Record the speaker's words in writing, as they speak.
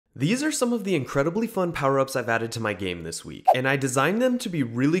These are some of the incredibly fun power-ups I've added to my game this week, and I designed them to be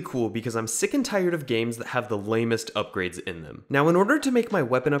really cool because I'm sick and tired of games that have the lamest upgrades in them. Now, in order to make my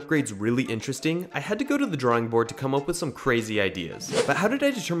weapon upgrades really interesting, I had to go to the drawing board to come up with some crazy ideas. But how did I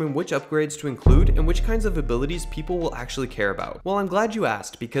determine which upgrades to include and which kinds of abilities people will actually care about? Well, I'm glad you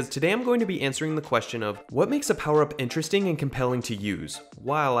asked, because today I'm going to be answering the question of what makes a power-up interesting and compelling to use,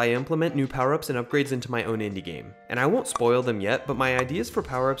 while I implement new power-ups and upgrades into my own indie game. And I won't spoil them yet, but my ideas for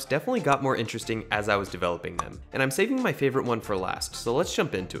power-ups definitely got more interesting as I was developing them, and I'm saving my favorite one for last, so let's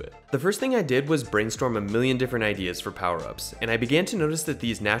jump into it. The first thing I did was brainstorm a million different ideas for power-ups, and I began to notice that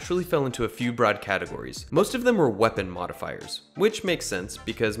these naturally fell into a few broad categories. Most of them were weapon modifiers, which makes sense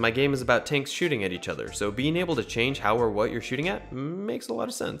because my game is about tanks shooting at each other, so being able to change how or what you're shooting at makes a lot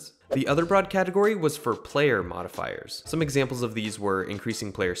of sense. The other broad category was for player modifiers. Some examples of these were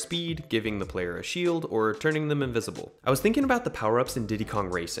increasing player speed, giving the player a shield, or turning them invisible. I was thinking about the power-ups in Diddy Kong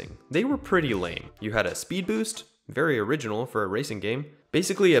Racing. They were pretty lame. You had a speed boost, very original for a racing game,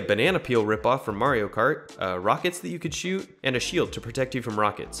 basically a banana peel ripoff from Mario Kart, rockets that you could shoot, and a shield to protect you from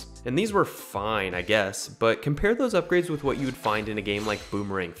rockets. And these were fine, I guess, but compare those upgrades with what you would find in a game like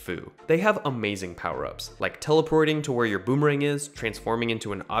Boomerang Fu. They have amazing power-ups, like teleporting to where your boomerang is, transforming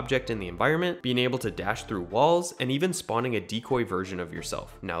into an object in the environment, being able to dash through walls, and even spawning a decoy version of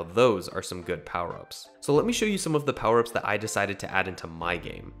yourself. Now those are some good power-ups. So let me show you some of the power-ups that I decided to add into my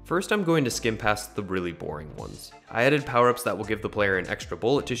game. First, I'm going to skim past the really boring ones. I added power-ups that will give the player an extra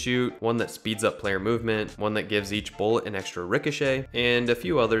bullet to shoot, one that speeds up player movement, one that gives each bullet an extra ricochet, and a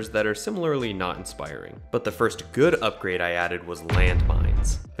few others that are similarly not inspiring. But the first good upgrade I added was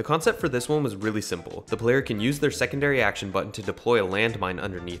landmines. The concept for this one was really simple. The player can use their secondary action button to deploy a landmine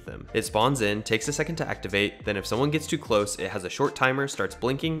underneath them. It spawns in, takes a second to activate, then if someone gets too close, it has a short timer, starts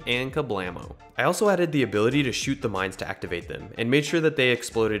blinking, and kablamo. I also added the ability to shoot the mines to activate them, and made sure that they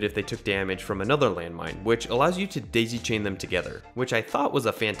exploded if they took damage from another landmine, which allows you to daisy chain them together, which I thought was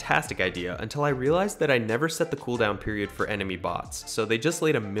a fantastic idea until I realized that I never set the cooldown period for enemy bots, so they just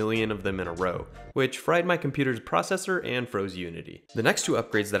laid a million of them in a row, which fried my computer's processor and froze Unity. The next two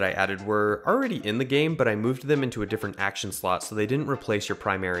upgrades that I added were already in the game, but I moved them into a different action slot so they didn't replace your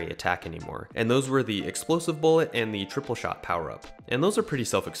primary attack anymore, and those were the explosive bullet and the triple shot power-up. And those are pretty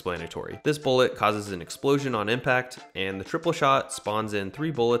self-explanatory. This bullet causes an explosion on impact, and the triple shot spawns in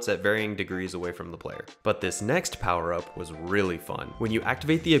 3 bullets at varying degrees away from the player. But this next power-up was really fun. When you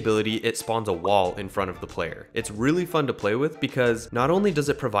activate the ability, it spawns a wall in front of the player. It's really fun to play with because not only does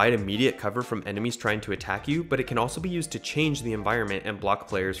it provide immediate cover from enemies trying to attack you, but it can also be used to change the environment and block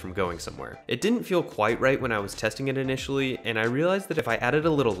players from going somewhere. It didn't feel quite right when I was testing it initially, and I realized that if I added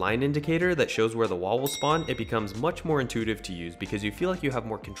a little line indicator that shows where the wall will spawn, it becomes much more intuitive to use because you feel like you have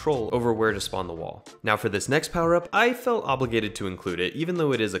more control over where to spawn the wall. Now for this next power-up, I felt obligated to include it, even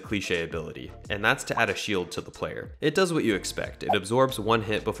though it is a cliche ability, and that's to add a shield to the player. It does what you expect. It absorbs one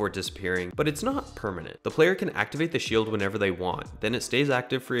hit before disappearing, but it's not permanent. The player can activate the shield whenever they want, then it stays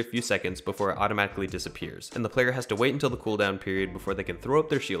active for a few seconds before it automatically disappears, and the player has to wait until the cooldown period before they can throw up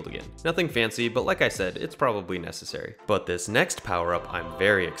their shield again. Nothing fancy, but like I said, it's probably necessary. But this next power-up I'm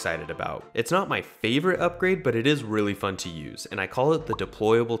very excited about. It's not my favorite upgrade, but it is really fun to use, and I call it the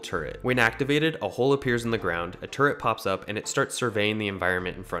deployable turret. When activated, a hole appears in the ground, a turret pops up, and it starts surveying the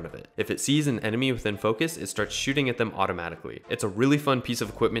environment in front of it. If it sees an enemy within focus, it starts shooting at them automatically. It's a really fun piece of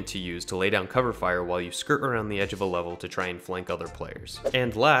equipment to use to lay down cover fire while you skirt around the edge of a level to try and flank other players.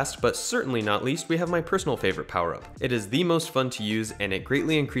 And last, but certainly not least, we have my personal favorite power-up. It is the most fun to use, and it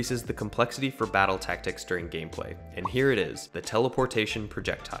greatly increases the complexity for battle tactics during gameplay. And here it is, the teleportation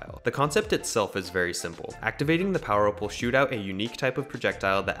projectile. The concept itself is very simple. Activating the power-up will shoot out a unique type of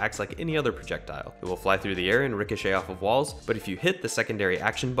projectile that acts like any other projectile. It will fly through the air and ricochet off of walls, but if you hit the secondary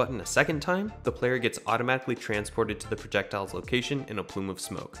action button a second time, the player gets automatically transported to the projectile's location in a plume of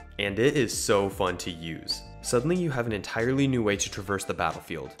smoke. And it is so fun to use. Suddenly you have an entirely new way to traverse the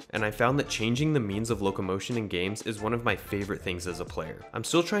battlefield, and I found that changing the means of locomotion in games is one of my favorite things as a player. I'm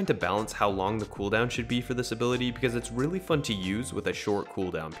still trying to balance how long the cooldown should be for this ability because it's really fun to use with a short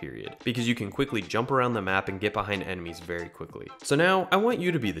cooldown period, because you can quickly jump around the map and get behind enemies very quickly. So now, I want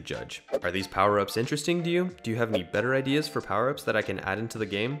you to be the judge. Are these power-ups interesting to you? Do you have any better ideas for power-ups that I can add into the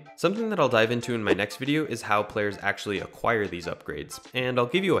game? Something that I'll dive into in my next video is how players actually acquire these upgrades, and I'll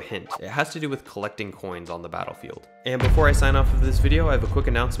give you a hint. It has to do with collecting coins on the battlefield. And before I sign off of this video, I have a quick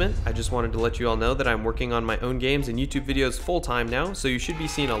announcement. I just wanted to let you all know that I'm working on my own games and YouTube videos full-time now, so you should be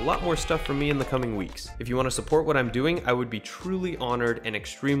seeing a lot more stuff from me in the coming weeks. If you want to support what I'm doing, I would be truly honored and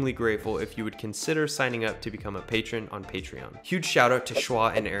extremely grateful if you would consider signing up to become a patron on Patreon. Huge shout out to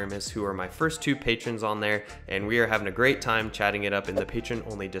Schwa and Aramis, who are my first 2 patrons on there, and we are having a great time chatting it up in the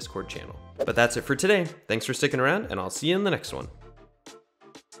patron-only Discord channel. But that's it for today. Thanks for sticking around, and I'll see you in the next one.